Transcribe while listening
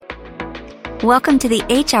Welcome to the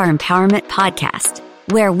HR Empowerment Podcast,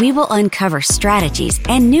 where we will uncover strategies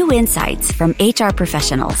and new insights from HR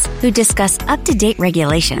professionals who discuss up-to-date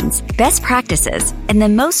regulations, best practices, and the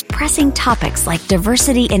most pressing topics like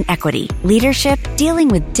diversity and equity, leadership, dealing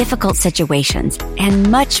with difficult situations,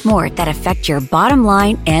 and much more that affect your bottom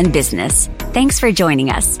line and business. Thanks for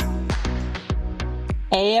joining us.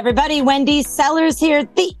 Hey everybody, Wendy Sellers here,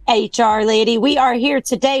 the HR lady. We are here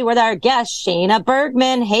today with our guest, Shana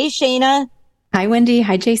Bergman. Hey, Shana. Hi, Wendy.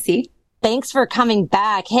 Hi, JC. Thanks for coming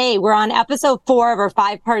back. Hey, we're on episode 4 of our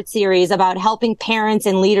 5-part series about helping parents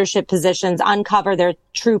in leadership positions uncover their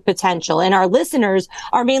true potential. And our listeners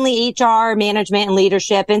are mainly HR, management, and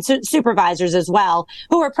leadership, and supervisors as well,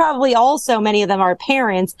 who are probably also, many of them are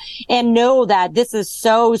parents, and know that this is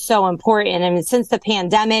so important. I mean, since the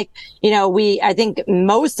pandemic, I think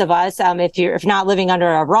most of us, if not living under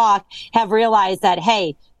a rock, have realized that,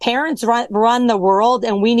 hey, parents run the world,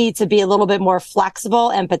 and we need to be a little bit more flexible,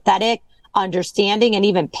 empathetic, understanding, and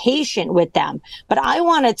even patient with them. But I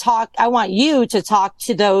want you to talk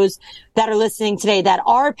to those that are listening today that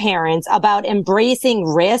are parents about embracing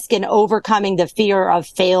risk and overcoming the fear of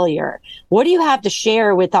failure. What do you have to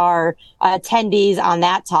share with our attendees on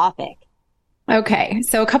that topic? Okay,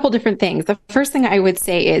 so a couple different things. The first thing I would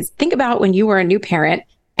say is think about when you were a new parent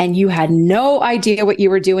and you had no idea what you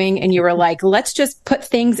were doing, and you were like, let's just put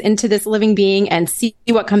things into this living being and see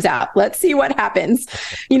what comes out. Let's see what happens.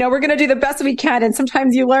 We're going to do the best we can. And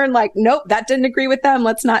sometimes you learn like, nope, that didn't agree with them.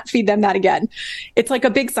 Let's not feed them that again. It's like a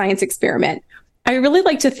big science experiment. I really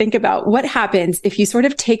like to think about what happens if you sort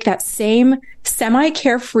of take that same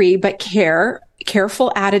semi-carefree but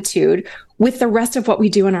careful attitude with the rest of what we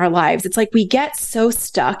do in our lives. It's like we get so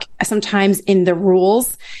stuck sometimes in the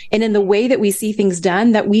rules and in the way that we see things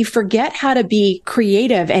done that we forget how to be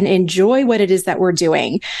creative and enjoy what it is that we're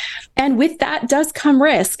doing. And with that does come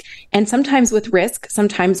risk. And sometimes with risk,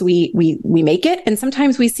 sometimes we make it. And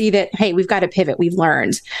sometimes we see that, hey, we've got to pivot. We've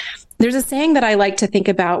learned. There's a saying that I like to think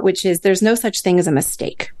about, which is there's no such thing as a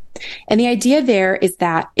mistake. And the idea there is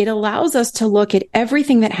that it allows us to look at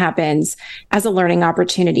everything that happens as a learning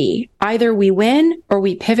opportunity. Either we win or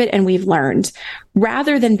we pivot and we've learned,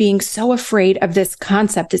 rather than being so afraid of this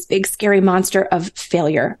concept, this big scary monster of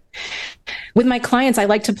failure. With my clients, I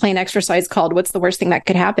like to play an exercise called What's the Worst Thing That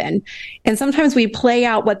Could Happen? And sometimes we play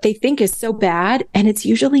out what they think is so bad, and it's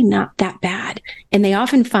usually not that bad. And they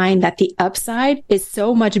often find that the upside is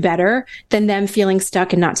so much better than them feeling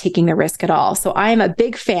stuck and not taking the risk at all. So I am a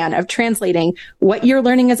big fan of translating what you're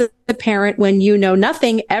learning as a parent when you know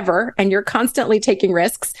nothing ever and you're constantly taking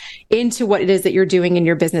risks into what it is that you're doing in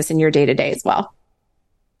your business and your day-to-day as well.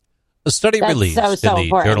 A study released in the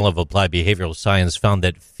important. Journal of Applied Behavioral Science found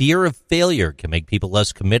that fear of failure can make people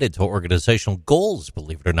less committed to organizational goals,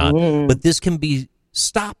 believe it or not. But this can be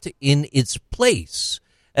stopped in its place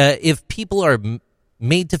if people are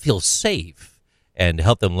made to feel safe and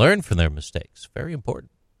help them learn from their mistakes. Very important.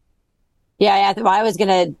 Yeah,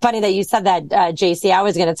 funny that you said that, JC. I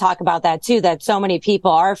was going to talk about that too, that so many people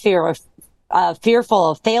are fearful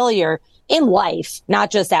of failure in life, not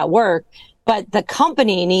just at work. But the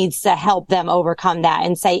company needs to help them overcome that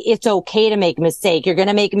and say, it's okay to make a mistake. You're going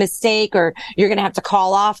to make a mistake, or you're going to have to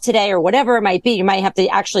call off today, or whatever it might be. You might have to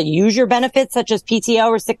actually use your benefits, such as PTO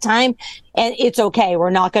or sick time. And it's okay. We're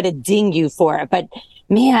not going to ding you for it. But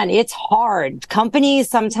man, it's hard. Companies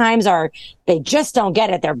sometimes they just don't get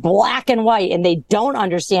it. They're black and white, and they don't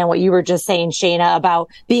understand what you were just saying, Shana, about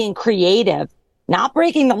being creative. Not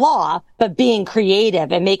breaking the law, but being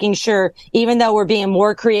creative and making sure, even though we're being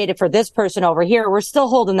more creative for this person over here, we're still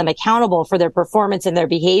holding them accountable for their performance and their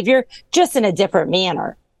behavior, just in a different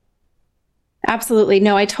manner. Absolutely.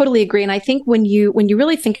 No, I totally agree. And I think when you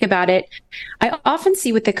really think about it, I often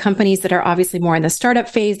see with the companies that are obviously more in the startup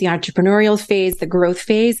phase, the entrepreneurial phase, the growth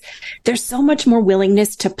phase, there's so much more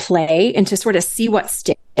willingness to play and to sort of see what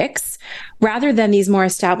sticks, rather than these more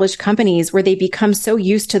established companies where they become so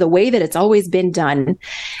used to the way that it's always been done.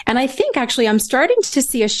 And I think actually I'm starting to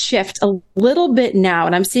see a shift a little bit now,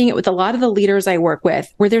 and I'm seeing it with a lot of the leaders I work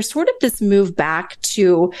with, where there's sort of this move back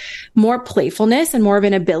to more playfulness and more of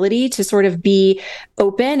an ability to sort of be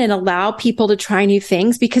open and allow people to try new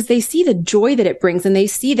things, because they see the joy that it brings. And they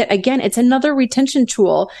see that, again, it's another retention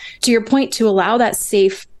tool, to your point, to allow that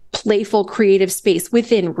safe, playful, creative space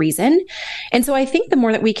within reason. And so I think the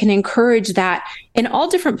more that we can encourage that in all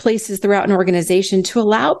different places throughout an organization to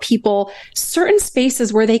allow people certain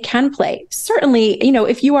spaces where they can play. Certainly,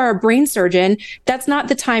 if you are a brain surgeon, that's not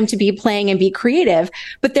the time to be playing and be creative,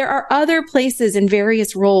 but there are other places in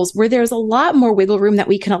various roles where there's a lot more wiggle room that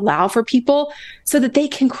we can allow for people so that they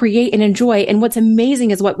can create and enjoy. And what's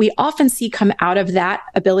amazing is what we often see come out of that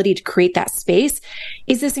ability to create that space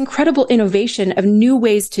is this incredible innovation of new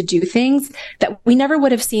ways to do things that we never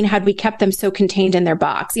would have seen had we kept them so contained in their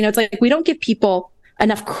box. It's like we don't give people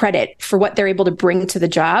enough credit for what they're able to bring to the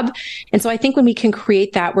job. And so I think when we can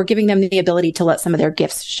create that, we're giving them the ability to let some of their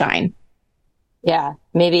gifts shine. Yeah,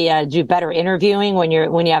 maybe do better interviewing when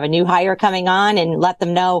you have a new hire coming on and let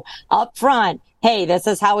them know up front, hey, this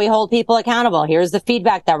is how we hold people accountable. Here's the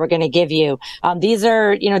feedback that we're going to give you. These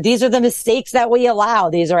are the mistakes that we allow.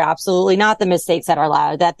 These are absolutely not the mistakes that are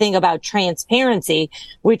allowed. That thing about transparency,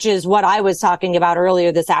 which is what I was talking about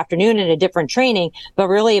earlier this afternoon in a different training, but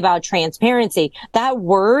really about transparency. That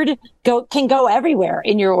word can go everywhere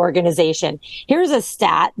in your organization. Here's a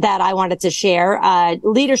stat that I wanted to share.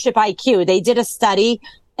 Leadership IQ, they did a study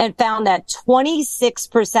and found that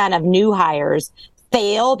 26% of new hires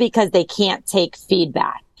fail because they can't take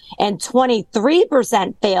feedback. And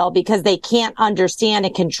 23% fail because they can't understand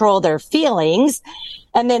and control their feelings.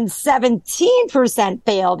 And then 17%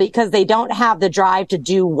 fail because they don't have the drive to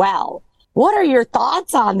do well. What are your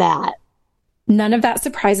thoughts on that? None of that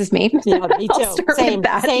surprises me. Yeah, me too.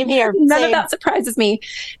 Same here. None of that surprises me.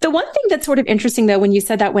 The one thing that's sort of interesting, though, when you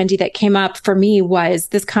said that, Wendy, that came up for me was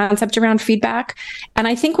this concept around feedback. And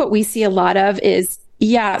I think what we see a lot of is,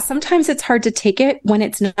 sometimes it's hard to take it when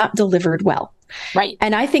it's not delivered well. Right.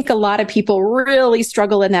 And I think a lot of people really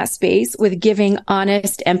struggle in that space with giving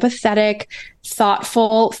honest, empathetic,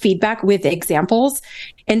 thoughtful feedback with examples.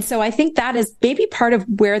 And so I think that is maybe part of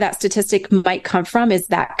where that statistic might come from, is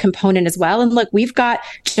that component as well. And look, we've got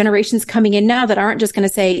generations coming in now that aren't just going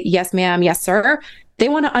to say, yes, ma'am, yes, sir. They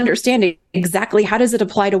want to understand exactly how does it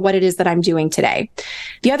apply to what it is that I'm doing today.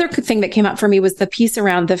 The other thing that came up for me was the piece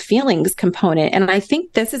around the feelings component. And I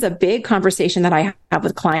think this is a big conversation that I have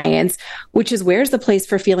with clients, which is where's the place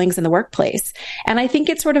for feelings in the workplace? And I think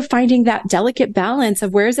it's sort of finding that delicate balance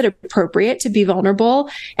of where is it appropriate to be vulnerable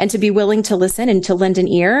and to be willing to listen and to lend an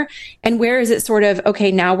ear? And where is it sort of,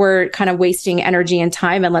 okay, now we're kind of wasting energy and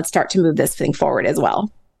time and let's start to move this thing forward as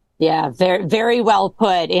well. Yeah, very, very well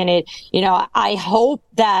put. And I hope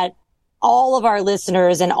that all of our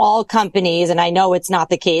listeners and all companies, and I know it's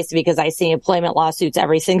not the case because I see employment lawsuits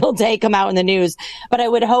every single day come out in the news, but I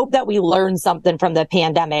would hope that we learn something from the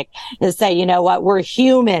pandemic to say, you know what, we're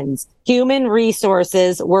humans. Human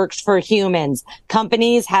resources works for humans.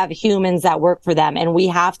 Companies have humans that work for them, and we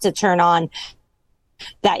have to turn on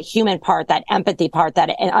that human part, that empathy part, that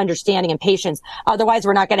understanding and patience. Otherwise,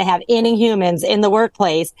 we're not going to have any humans in the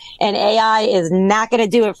workplace, and AI is not going to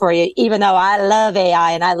do it for you, even though I love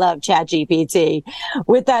AI and I love ChatGPT.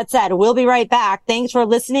 With that said, we'll be right back. Thanks for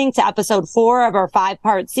listening to episode 4 of our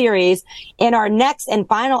 5-part series. In our next and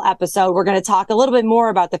final episode, we're going to talk a little bit more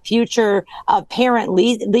about the future of parent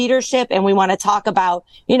leadership, and we want to talk about,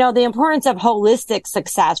 the importance of holistic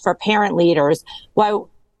success for parent leaders. Why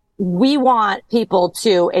we want people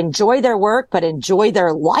to enjoy their work, but enjoy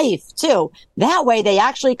their life too. That way they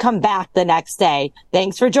actually come back the next day.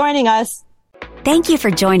 Thanks for joining us. Thank you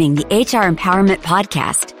for joining the HR Empowerment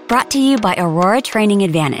Podcast, brought to you by Aurora Training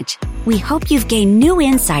Advantage. We hope you've gained new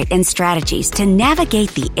insight and strategies to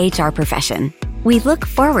navigate the HR profession. We look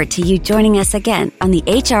forward to you joining us again on the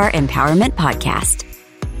HR Empowerment Podcast.